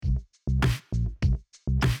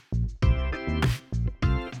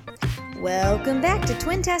Welcome back to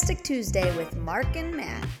Twintastic Tuesday with Mark and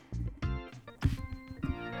Matt.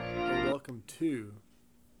 Welcome to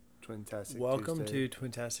Twintastic Welcome Tuesday. to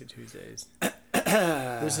Twintastic Tuesdays.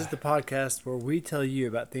 This is the podcast where we tell you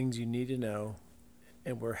about things you need to know,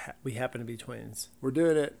 and we happen to be twins. We're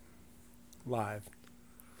doing it. Live.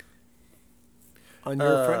 On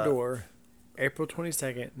your front door, April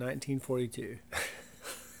 22nd, 1942.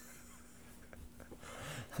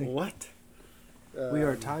 What? We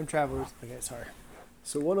are time travelers. Okay, sorry.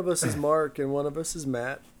 So one of us is Mark and one of us is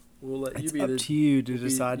Matt. We'll let you It's be up the to you to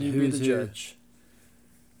decide you be who's the who. judge.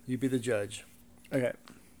 You be the judge. Okay.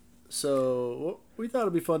 So what we thought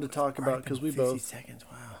it'd be fun to talk about because we 50 both seconds.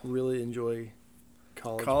 Wow. really enjoy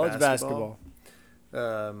college basketball.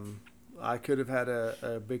 I could have had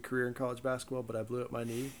a big career in college basketball, but I blew up my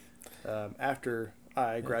knee after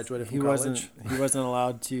I graduated from college. He wasn't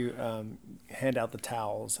allowed to hand out the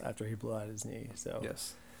towels after he blew out his knee. So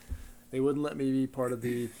Yes, they wouldn't let me be part of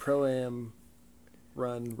the Pro-Am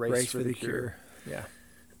run race for the cure. Yeah.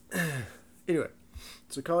 Anyway,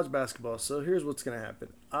 so college basketball. So here's what's going to happen.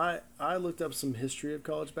 I looked up some history of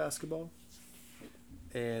college basketball,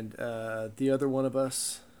 and the other one of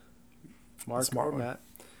us, Mark Smart or one. Matt,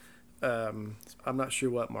 I'm not sure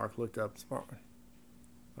what Mark looked up Smart one.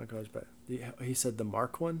 on college basketball. He said the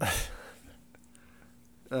Mark one.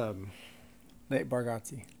 Nate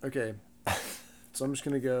Bargatze. Okay, so I'm just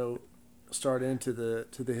going to go start into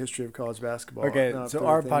the history of college basketball. Okay, Now, if so there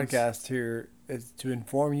are our things- podcast here is to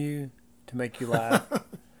inform you, to make you laugh,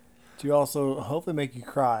 to also hopefully make you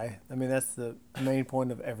cry. I mean, that's the main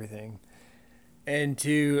point of everything. And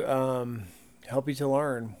to help you to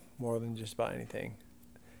learn more than just about anything.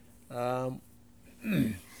 So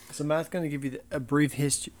Matt's going to give you a brief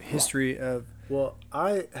history of... Well,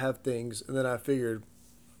 I have things, and then I figured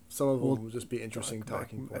some of them We'll will just be interesting talk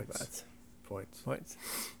talking about points. points.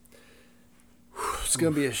 It's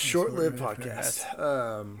going to be a short-lived Short-lived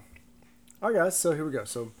podcast. All right, guys, so here we go.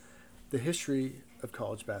 So the history of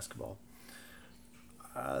college basketball.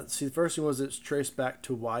 The first thing was it's traced back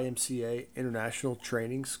to YMCA International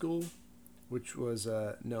Training School, which was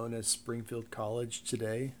known as Springfield College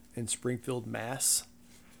today in Springfield, Mass.,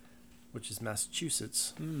 which is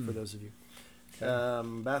Massachusetts, for those of you.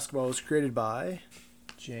 Okay. Basketball was created by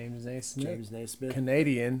James Naismith. James Naismith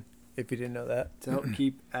Canadian, if you didn't know that. to help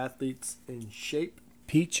keep athletes in shape.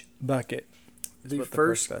 Peach Bucket. The What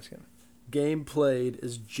first basket. game played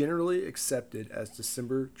is generally accepted as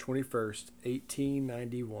December 21st,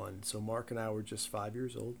 1891. So Mark and I were just 5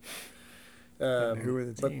 years old. And who were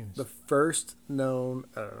the but teams? The first known,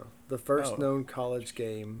 Oh. known college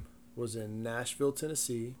game was in Nashville,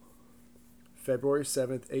 Tennessee, February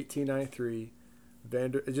 7th, 1893.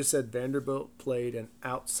 It just said Vanderbilt played an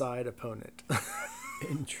outside opponent.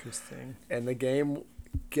 Interesting. And the game,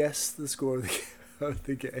 guess the score of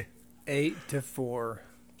the game. 8-4.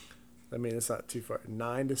 I mean, it's not too far.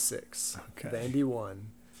 9-6. Okay. Vandy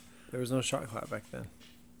won. There was no shot clock back then.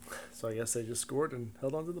 So I guess they just scored and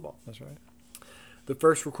held on to the ball. That's right. The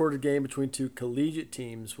first recorded game between two collegiate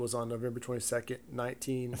teams was on November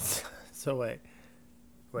 22nd, So wait.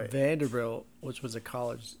 Wait. Vanderbilt, which was a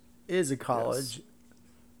college,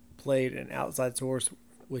 played an outside source,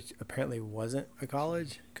 which apparently wasn't a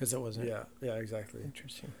college because it wasn't. Yeah, exactly.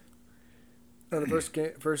 Interesting. And the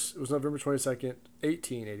first was November 22nd,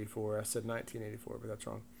 1884. I said 1984, but that's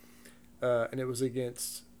wrong. And it was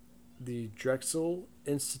against the Drexel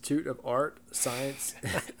Institute of Art, Science,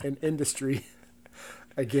 and Industry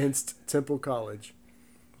against Temple College.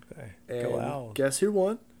 Okay. And Go Owls. guess who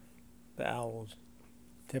won? The Owls.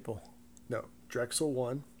 Temple. No, Drexel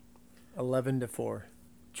won 11-4.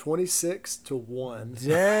 26-1.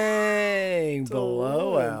 Dang! To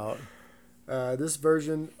Blowout. This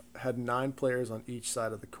version had 9 players on each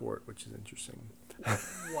side of the court, which is interesting.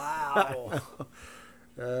 Wow.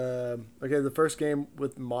 Okay, the first game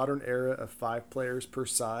with modern era of 5 players per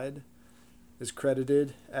side is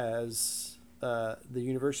credited as the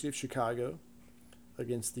University of Chicago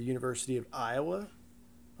against the University of Iowa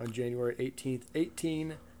on January 18th,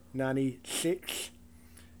 1896.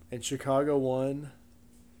 And Chicago won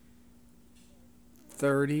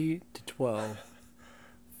 30-12.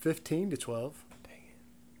 15-12. Dang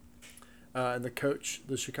it. And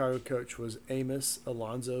the Chicago coach was Amos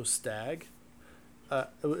Alonzo Stagg.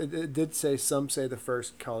 It did say, some say the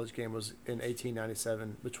first college game was in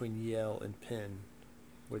 1897 between Yale and Penn,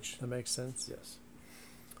 which, That makes sense. yes.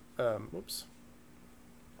 Whoops.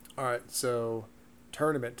 All right, so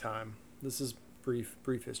tournament time. This is brief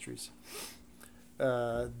histories.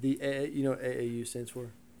 The AAU stands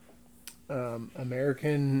for?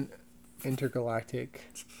 American Intergalactic.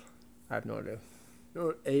 I have no idea. You know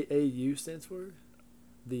what AAU stands for?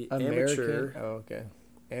 The American. Amateur. Oh, okay.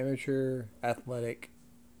 Amateur Athletic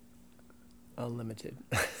Unlimited.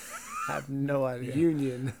 I have no idea.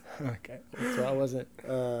 Union. Okay. So I wasn't.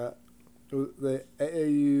 The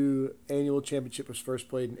AAU annual championship was first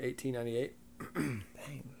played in 1898. Dang.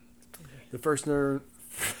 The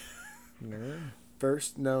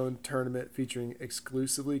first known tournament featuring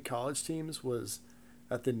exclusively college teams was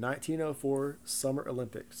at the 1904 Summer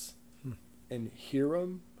Olympics. And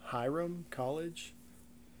Hiram College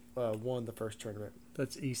won the first tournament.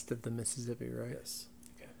 That's east of the Mississippi, right? Yes.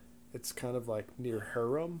 Okay. It's kind of like near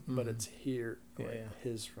Hiram, but it's here. Yeah, like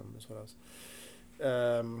yeah. Hisram is what I was.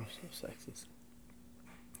 So sexist.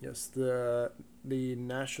 Yes, the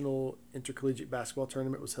National Intercollegiate Basketball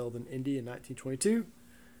Tournament was held in Indy in 1922.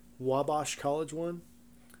 Wabash College won.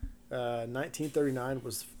 1939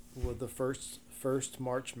 was the first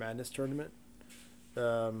March Madness tournament,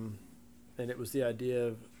 and it was the idea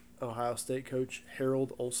of Ohio State coach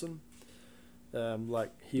Harold Olson. He was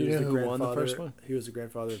the grandfather. Won the first one? He was the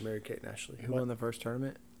grandfather of Mary Kate and Ashley. Who won the first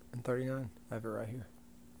tournament in '39? I have it right here.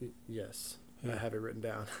 Yes, Yeah. I have it written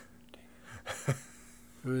down.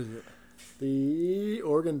 Who is it? The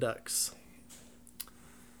Oregon Ducks.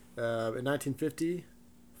 In 1950,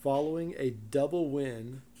 following a double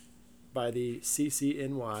win by the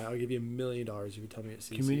CCNY, I'll give you $1 million if you tell me it's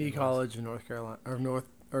CCNY. Community College of North Carolina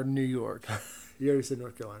or New York. You already said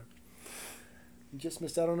North Carolina. You just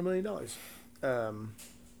missed out on $1 million.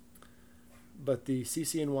 But the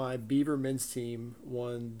CCNY Beaver men's team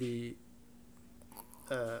won the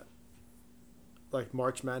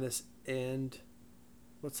March Madness and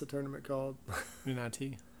what's the tournament called?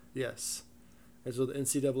 NIT. Yes. And so the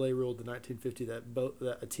NCAA ruled in 1950 that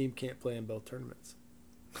a team can't play in both tournaments.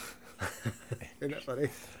 Isn't that funny?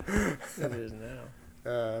 It is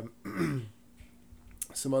now.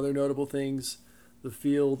 Some other notable things: the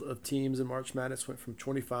field of teams in March Madness went from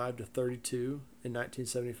 25 to 32 in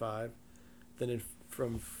 1975, then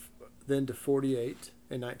to 48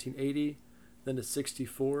 in 1980, then to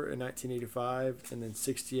 64 in 1985, and then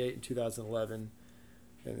 68 in 2011.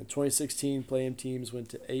 And in 2016, play-in teams went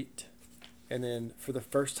to 8. And then for the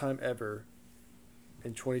first time ever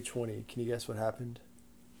in 2020, can you guess what happened?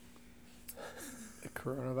 The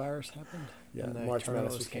coronavirus happened. Yeah, And the March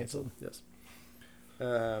tournament Madness was canceled. Yes.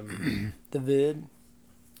 The vid.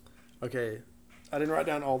 Okay, I didn't write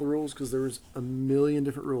down all the rules because there was a million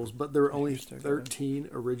different rules, but there were only Interesting. 13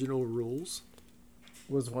 original rules.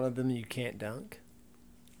 Was one of them you can't dunk?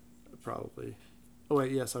 Probably. Oh,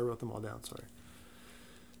 wait, yes, I wrote them all down. Sorry.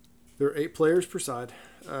 There are 8 players per side.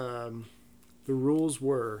 The rules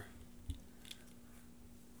were: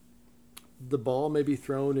 the ball may be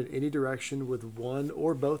thrown in any direction with one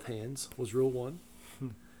or both hands, was Rule 1.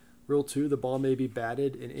 Rule 2, the ball may be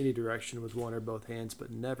batted in any direction with one or both hands, but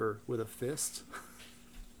never with a fist.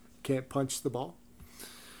 Can't punch the ball.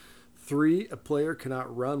 3, a player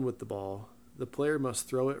cannot run with the ball. The player must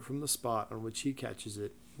throw it from the spot on which he catches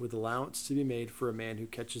it, with allowance to be made for a man who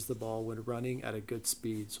catches the ball when running at a good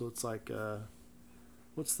speed. So it's like,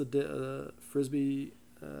 what's the frisbee?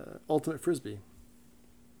 Ultimate frisbee.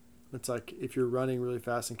 It's like if you're running really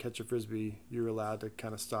fast and catch a frisbee, you're allowed to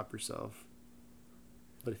kind of stop yourself.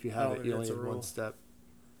 But if you have it, you only that's a have one rule. step.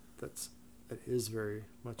 It is very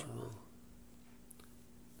much a rule.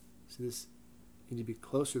 See this? You need to be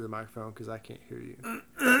closer to the microphone because I can't hear you.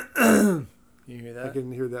 Can you hear that? I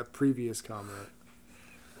can hear that previous comment.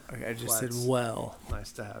 Okay, I just said Flex. well.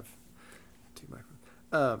 Nice to have 2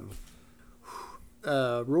 microphones.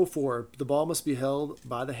 Rule 4: the ball must be held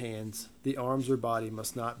by the hands. The arms or body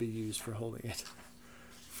must not be used for holding it.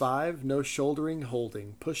 5: no shouldering,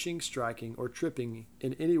 holding, pushing, striking, or tripping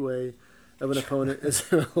in any way of an opponent is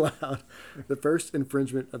allowed. The first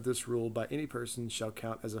infringement of this rule by any person shall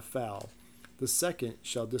count as a foul. The second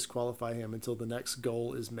shall disqualify him until the next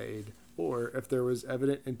goal is made, or if there was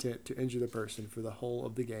evident intent to injure the person for the whole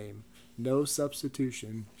of the game, no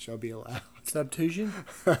substitution shall be allowed. Substitution?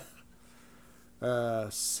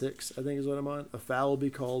 6, I think is what I'm on. A foul will be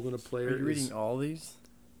called when a player Are you is... reading all these?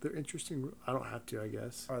 They're interesting. I don't have to, I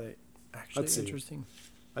guess. Are they actually Let's see. interesting?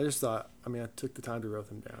 I just thought, I took the time to write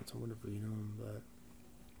them down, so I wonder if you know them,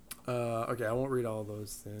 but... okay, I won't read all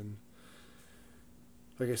those then.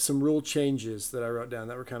 Okay, some rule changes that I wrote down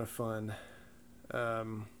that were kind of fun.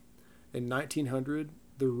 In 1900,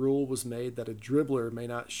 the rule was made that a dribbler may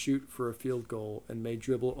not shoot for a field goal and may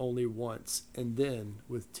dribble only once and then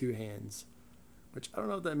with 2 hands. Which I don't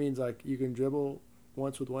know if that means like you can dribble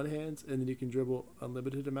once with 1 hand and then you can dribble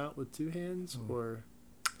unlimited amount with 2 hands, or...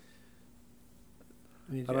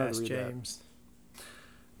 We need I to don't ask read that. James.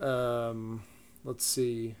 Let's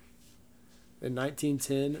see. In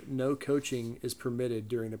 1910, no coaching is permitted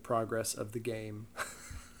during the progress of the game.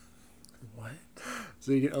 What?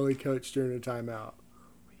 So you can only coach during a timeout.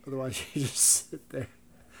 Otherwise, you just sit there.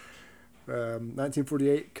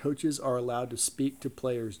 1948, coaches are allowed to speak to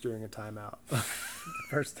players during a timeout.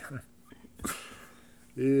 First time.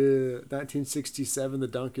 Yeah, 1967, the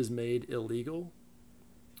dunk is made illegal.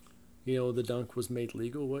 You know, the dunk was made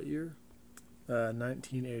legal what year?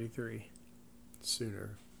 1983.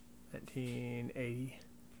 Sooner. 1980.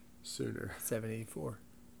 Sooner. 74.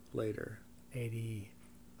 Later. 80.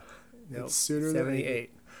 No, It's sooner than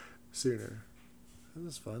 78. Sooner. That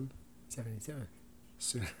was fun. 77.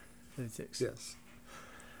 Sooner. 76. Yes.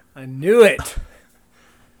 I knew it.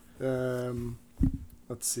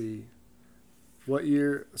 Let's see. What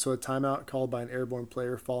year? So a timeout called by an airborne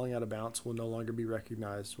player falling out of bounds will no longer be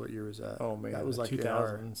recognized. What year was that? Oh man, that was like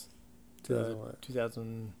 2000s. 2000 what?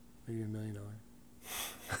 2000. Maybe $1 million.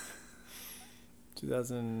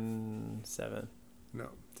 2007. No,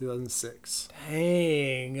 2006.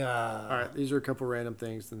 Dang. All right, these are a couple random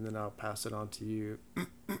things, and then I'll pass it on to you.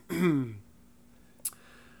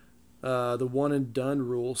 The one and done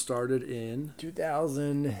rule started in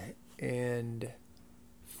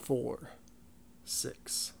 2004.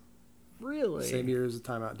 6. Really? Same year as the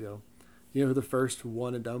timeout deal. You know who the first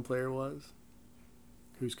one and done player was?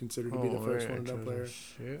 Who's considered to be the first one and done player?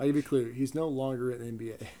 I'll give you a clue. He's no longer in the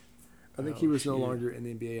NBA. I think he was no longer in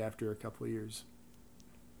the NBA after a couple of years.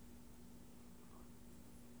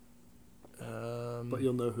 But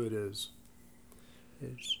you'll know who it is.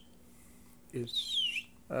 Dang.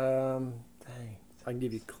 I can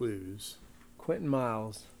give you clues. Quentin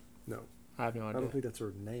Miles. No. I have no I idea. don't think that's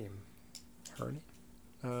her name. Herney?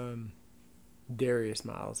 Darius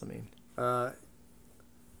Miles, I mean.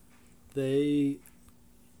 They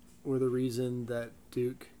were the reason that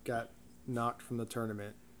Duke got knocked from the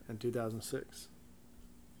tournament in 2006.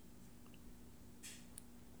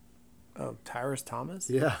 Oh, Tyrus Thomas?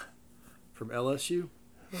 Yeah. From LSU.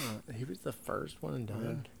 He was the first one and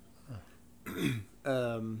done.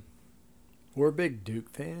 We're big Duke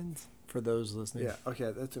fans, for those listening. Yeah,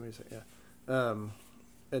 okay, that's what we say, yeah.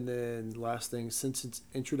 And then last thing, since its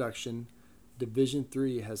introduction, Division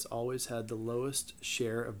III has always had the lowest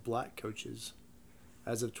share of black coaches.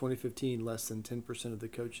 As of 2015, less than 10% of the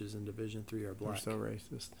coaches in Division III are black. We're so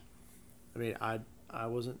racist. I mean, I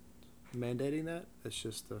wasn't mandating that. It's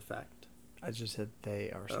just the fact. I just said they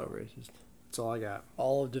are so racist. That's all I got.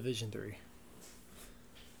 All of Division III.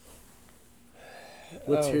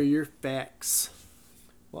 Let's hear your facts.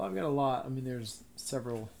 Well, I've got a lot. I mean, there's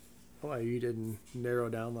several. Why you didn't narrow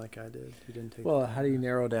down like I did? You didn't take. Well, how do you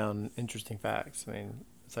narrow down interesting facts? I mean,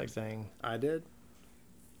 it's like saying. I did.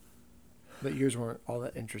 But yours weren't all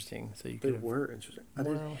that interesting, so you They could. were interesting. I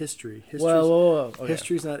did history. Whoa. Okay.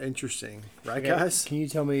 History's not interesting, right, Okay, guys? Can you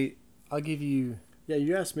tell me? I'll give you. Yeah,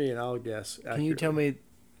 you ask me and I'll guess. Can you tell me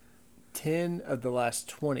 10 of the last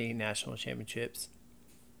 20 national championships?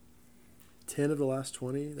 10 of the last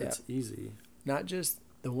 20? That's easy. Not just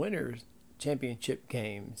the winners' championship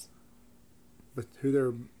games. But who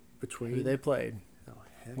they're between? Who they played. Oh,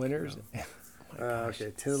 heck Winners. no. Oh my gosh,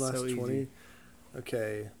 Okay, 10 of the last so 20. easy.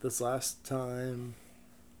 Okay, this last time.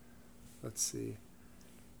 Let's see.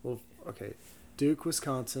 Well, okay. Duke,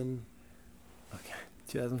 Wisconsin. Okay.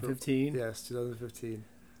 2015. Yes, 2015.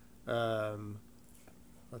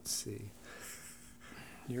 Let's see.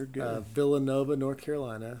 You're good. Villanova, North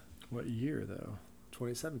Carolina, What year, though?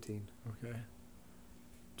 2017. Okay.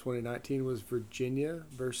 2019 was Virginia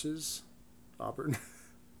versus Auburn.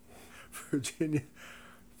 Virginia.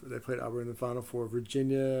 They played Auburn in the Final Four.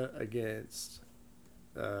 Virginia against.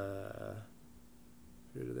 Who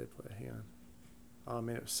did they play? Hang on. Oh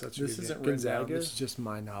man, it was such a This good isn't game. Gonzaga. Gonzaga. This is just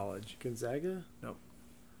my knowledge. Gonzaga. Nope.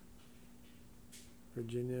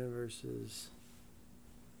 Virginia versus.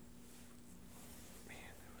 Man,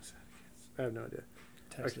 who was that against? I have no idea.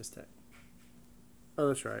 Texas Tech. Oh,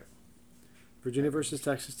 that's right. Virginia versus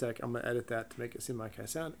Texas Tech. I'm gonna edit that to make it seem like I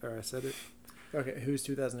said it. Okay, who's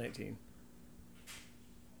 2018?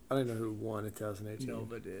 I don't know who won in 2018.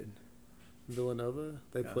 Nova did. Villanova.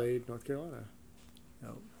 They Yeah. played North Carolina.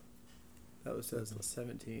 No. That was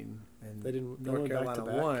 2017. And They didn't. They North went Carolina back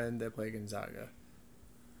to back. won. They played Gonzaga.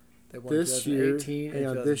 They won This year, 2018 hang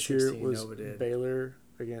and on, this year 2016. was Nova did. Baylor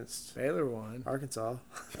against Baylor won. Arkansas.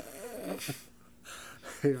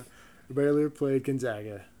 Yeah. Baylor played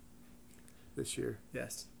Gonzaga this year.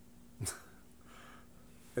 Yes.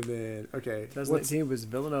 And then, okay, 2018 was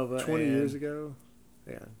Villanova. 20 and years ago?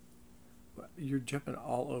 Yeah. You're jumping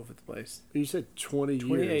all over the place. You said 20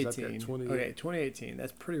 years. 2018. I've got 20 Okay, 2018.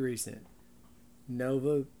 That's pretty recent.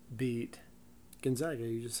 Nova beat Gonzaga.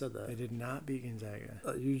 You just said They that. did not beat Gonzaga.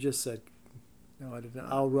 You just said, No, I did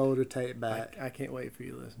not. I'll roll the tape back. I can't wait for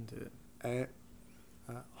you to listen to it.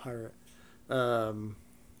 Hire it.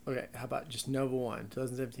 Okay, how about just Nova won?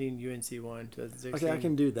 2017, UNC won. 2016. Okay, I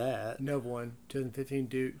can do that. Nova won. 2015,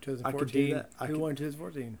 Duke. I could do 2014. that. Who won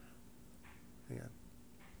 2014? Hang on.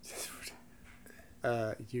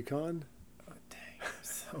 UConn? Oh, dang.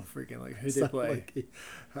 So freaking like, who they play?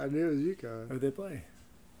 I knew it was UConn. Who they play?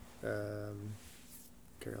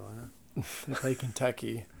 Carolina. They played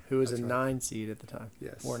Kentucky, who was That's a right. 9 seed at the time.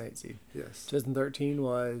 Yes. 4 and 8 seed. Yes. 2013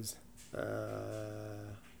 was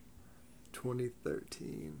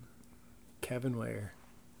 2013. Kevin Ware.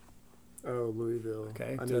 Oh, Louisville.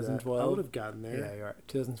 Okay, I knew that. 2012. I would have gotten there. Yeah, you're right.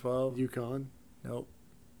 2012. UConn. Nope.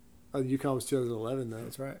 Oh, UConn was 2011 though.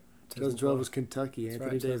 That's right. 2012 was Kentucky. That's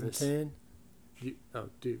Anthony right. Davis. 2010.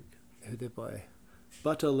 Duke. Who they play?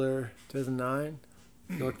 Butler, 2009.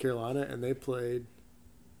 North Carolina, and they played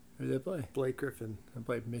Who they play? Blake Griffin, They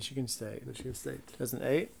played Michigan State. Michigan State.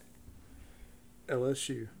 2008.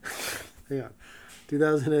 LSU. Hang on.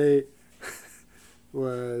 2008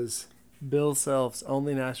 was Bill Self's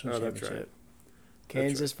only national Oh, that's championship. right.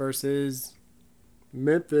 Kansas versus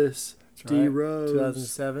Memphis. that's D right, Rose.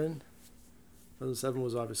 2007. 2007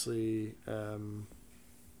 was obviously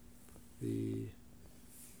the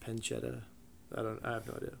Panchetta. I have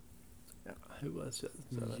no idea. Yeah, who was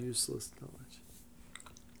 2007? Useless knowledge.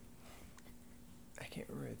 I can't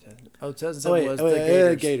remember. 2007 was the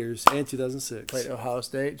yeah, Gators. Gators. And 2006. Played Ohio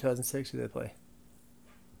State. 2006. Who they play?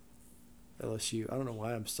 LSU. I don't know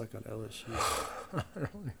why I'm stuck on LSU.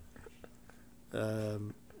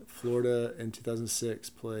 Florida in 2006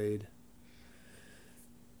 played.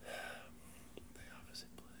 They obviously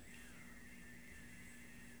played.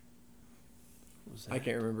 What was that? I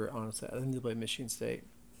can't remember honestly. I think they played Michigan State,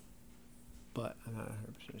 but I'm not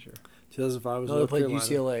 100% sure. 2005 was No, they North played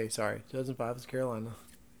Carolina. UCLA. Sorry, 2005 was Carolina.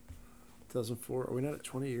 2004. Are we not at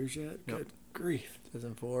 20 years yet? Nope. Good grief.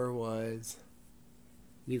 2004 was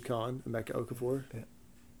UConn and Mecca Okafor.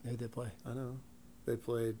 who they play? I know. They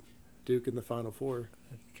played Duke in the Final Four.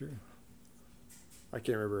 That's true. I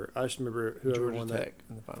can't remember. I just remember whoever Georgia won Tech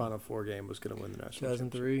in the that final. Final Four game was going to win the national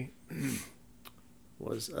championship. 2003,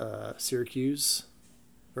 Was Syracuse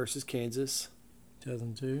versus Kansas.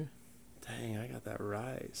 2002, Dang, I got that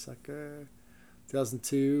right, sucker.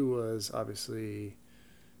 2002 was obviously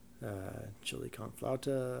Chili Con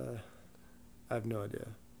Flauta. I have no idea.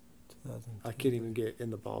 2002. I can't even get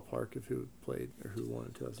in the ballpark of who played or who won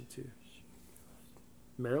in 2002.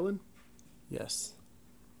 Maryland? Yes.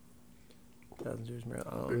 2002 is Maryland.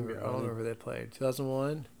 I don't Bring remember. me on. Who they played.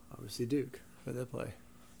 2001, Obviously Duke. who they play?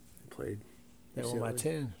 They played. They won by UCLA.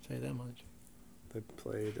 10. I'll tell you that much. They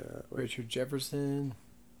played. Richard Jefferson,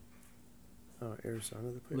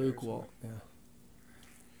 Arizona. They played Luke Arizona. Walt.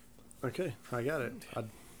 Yeah. Okay, I got it.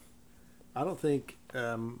 I don't think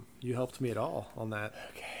you helped me at all on that.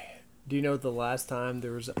 Okay. Do you know the last time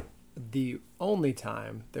there was the only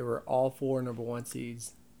time there were all 4 number 1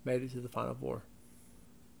 seeds made it to the Final Four?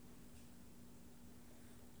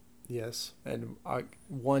 Yes, And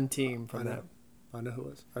one team I from know. that. I know who it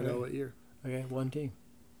was. I know Okay. what year. Okay, one team.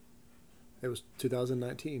 It was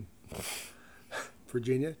 2019.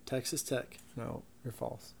 Virginia, Texas Tech. No, you're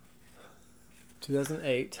false.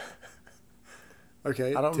 2008.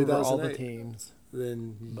 Okay, I don't remember all the 2008. teams.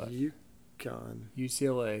 Then But- UConn.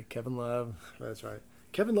 UCLA, Kevin Love. That's right.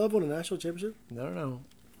 Kevin Love won a national championship? No.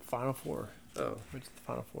 Final Four. Oh. Which is the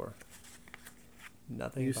Final Four?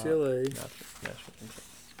 Nothing. UCLA. About nothing. National championship.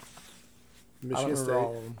 I don't Michigan remember State.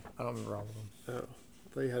 all of them. I don't remember all of them. Oh, I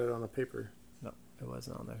thought you had it on a paper. No, it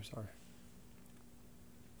wasn't on there. Sorry.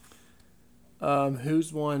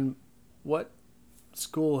 Who's won? What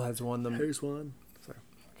school has won them? Who's won? Sorry.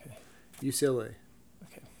 Okay. UCLA.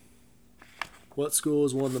 Okay. What school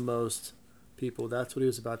has won the most people? That's what he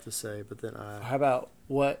was about to say, but then How about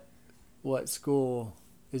what school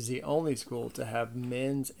is the only school to have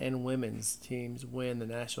men's and women's teams win the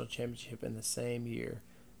national championship in the same year?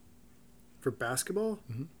 for basketball?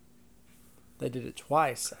 They did it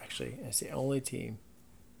twice, actually. And it's the only team.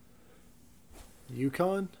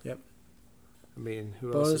 UConn? Yep. I mean, who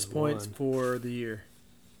else Bonus has points won? for the year.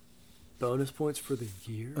 Bonus points for the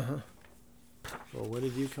year? Uh-huh. Well, when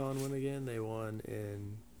did UConn win again? They won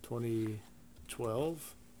in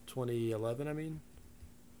 2012? 2011, I mean?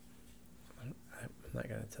 I'm not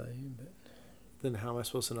going to tell you, but Then how am I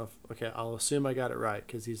supposed to know? Okay, I'll assume I got it right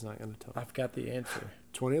because he's not going to tell me. I've got the answer.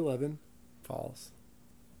 2011, False.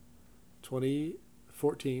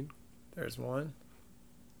 2014, There's one.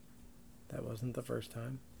 That wasn't the first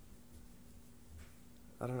time.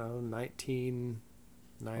 I don't know, 19...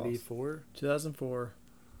 94? 2004,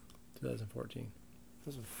 2014.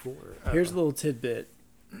 2004. Here's a little tidbit,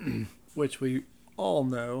 which we all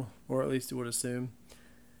know, or at least would assume.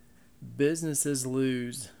 Businesses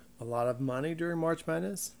lose a lot of money during March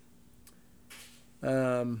Madness.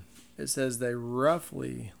 It says they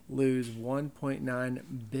roughly lose $1.9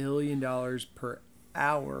 billion per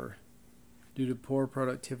hour due to poor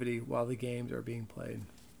productivity while the games are being played.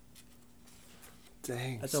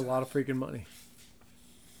 Dang. That's a lot of freaking money.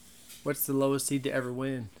 What's the lowest seed to ever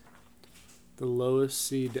win? The lowest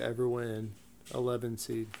seed to ever win, 11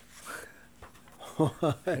 seed.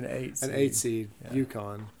 An 8 seed. An 8 seed, Yeah.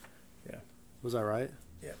 UConn. Yeah. Was I right?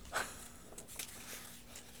 Yeah.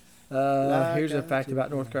 Like Here's a I fact do.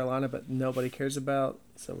 about North Carolina, but nobody cares about,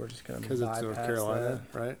 so we're just going to Because it's North Carolina,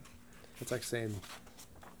 that. right? It's like saying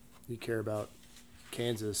you care about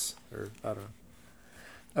Kansas, or I don't know.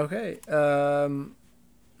 Okay.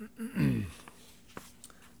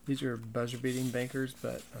 These are buzzer-beating bankers,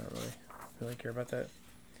 but I don't really care about that.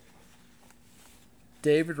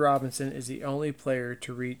 David Robinson is the only player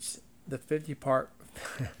to reach the 50-point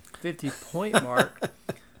mark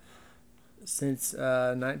since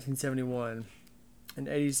 1971. In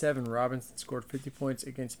 87, Robinson scored 50 points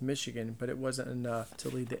against Michigan, but it wasn't enough to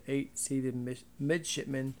lead the 8-seeded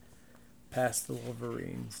midshipmen past the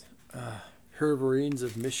Wolverines. Wolverines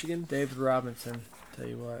of Michigan. David Robinson, tell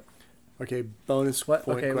you what. Okay, bonus What?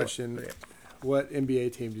 point Okay, question. okay. What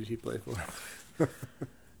NBA team did he play for?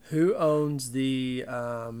 Who owns the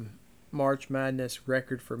March Madness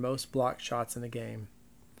record for most block shots in a game?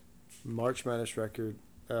 March Madness record.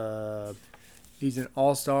 He's an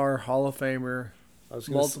All-Star, Hall of Famer, I was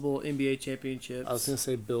gonna multiple NBA championships. I was going to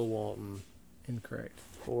say Bill Walton Incorrect.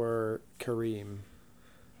 or Kareem.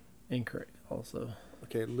 Incorrect. Also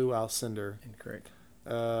Okay, Lou Alcindor. incorrect.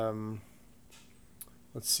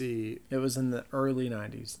 Let's see. It was in the early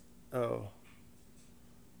 90s. Oh.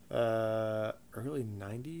 Early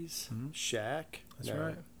 90s? Mhm. Shaq? That's No.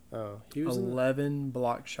 right. Oh, he was in the, 11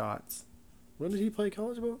 block shots when did he play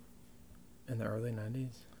college ball? in the early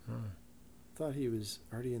 90s. I thought he was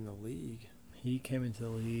already in the league. He came into the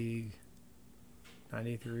league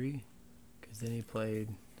 93 because then he played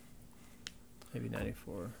maybe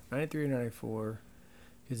 94. 93 or 94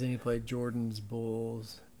 because then he played Jordan's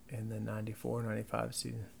Bulls in the 94-95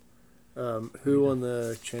 season. Who won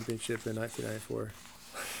the championship in 1994?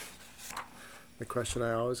 The question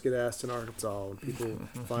I always get asked in Arkansas when people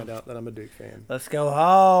find out that I'm a Duke fan. Let's go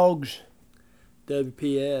Hogs!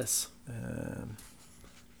 WPS.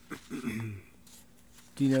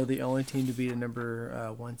 Do you know the only team to beat a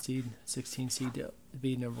number 1 seed, 16 seed to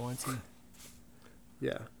be number 1 seed?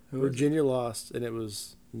 Yeah. Who was it? Virginia lost, and it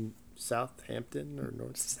was Southampton or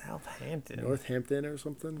Southampton. Northampton or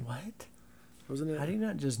something. What? Wasn't it? How do you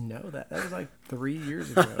not just know that? That was like 3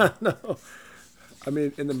 years ago. No. I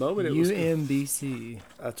mean, in the moment, it was. UMBC.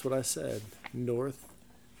 That's what I said. North,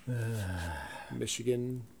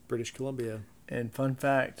 Michigan, British Columbia. And fun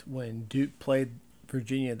fact, when Duke played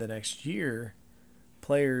Virginia the next year,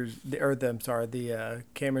 the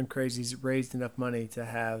Cameron Crazies raised enough money to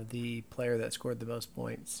have the player that scored the most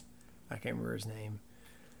points, I can't remember his name,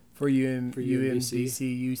 for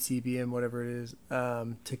UMBC, UCBM, whatever it is,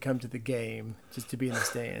 to come to the game, just to be in the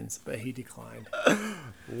stands, but he declined.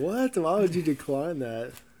 What? Why would you decline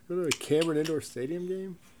that? Go to a Cameron Indoor Stadium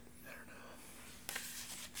game?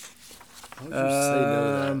 I don't know. Why would you say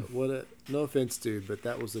no to that? No offense, dude, but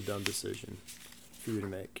that was a dumb decision for you to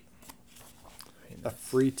make. A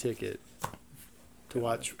free ticket to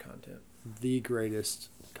watch content. the greatest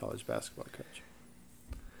college basketball coach.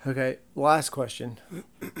 Okay, last question.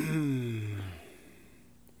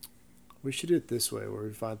 We should do it this way, where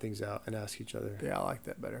we find things out and ask each other. Yeah, I like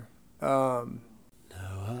that better.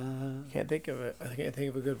 Can't think of it. I can't think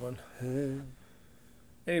of a good one.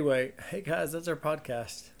 Anyway, hey guys, that's our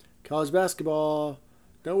podcast. College basketball.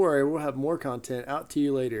 Don't worry, we'll have more content out to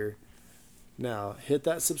you later. Now, hit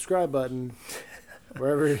that subscribe button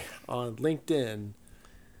wherever on LinkedIn.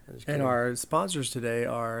 And our sponsors today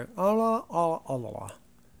are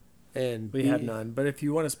And we have none, but if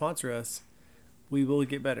you want to sponsor us, we will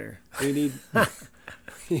get better. We need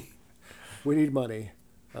we need money.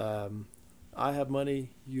 I have money.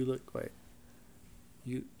 You look. Wait.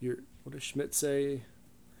 You're. What does Schmidt say?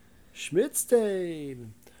 Schmidstein.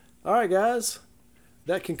 All right, guys.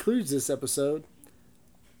 That concludes this episode.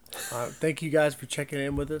 Thank you guys for checking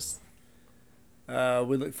in with us.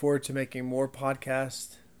 We look forward to making more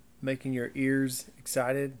podcasts, making your ears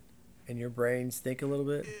excited and your brains think a little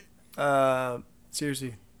bit.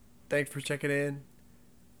 Seriously, thanks for checking in.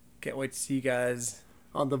 Can't wait to see you guys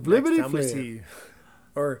On the next Blibbity time we Flip. see you.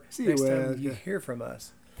 or See next you, time you yeah. hear from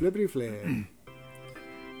us. Flippity flip.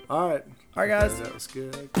 All right. All right, guys. That was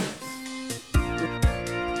good.